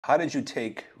How did you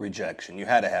take rejection? You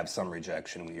had to have some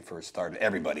rejection when you first started.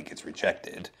 Everybody gets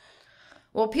rejected.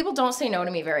 Well, people don't say no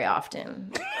to me very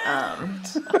often,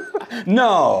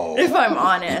 No. if I'm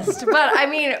honest. But I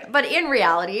mean, but in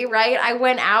reality, right? I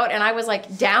went out and I was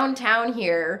like downtown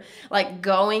here, like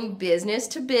going business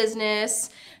to business,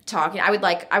 talking. I would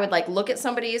look at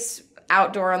somebody's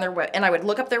outdoor on their web, and I would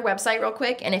look up their website real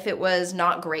quick. And if it was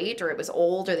not great or it was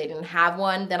old or they didn't have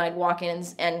one, then I'd walk in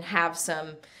and have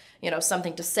some,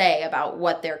 something to say about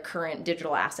what their current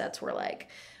digital assets were like.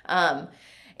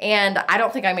 And I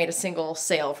don't think I made a single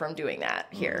sale from doing that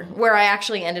here. Where I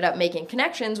actually ended up making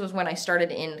connections was when I started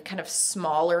in kind of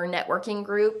smaller networking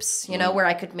groups, where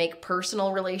I could make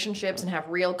personal relationships and have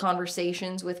real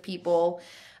conversations with people.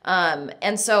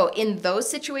 And so in those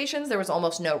situations, there was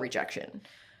almost no rejection.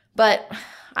 But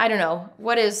I don't know,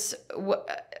 what is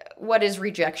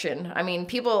rejection? I mean,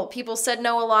 people said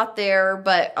no a lot there,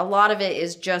 but a lot of it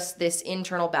is just this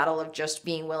internal battle of just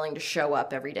being willing to show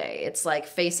up every day. It's like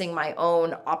facing my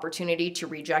own opportunity to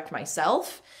reject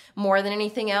myself more than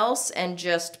anything else, and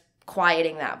just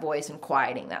quieting that voice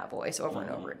over and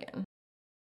over again.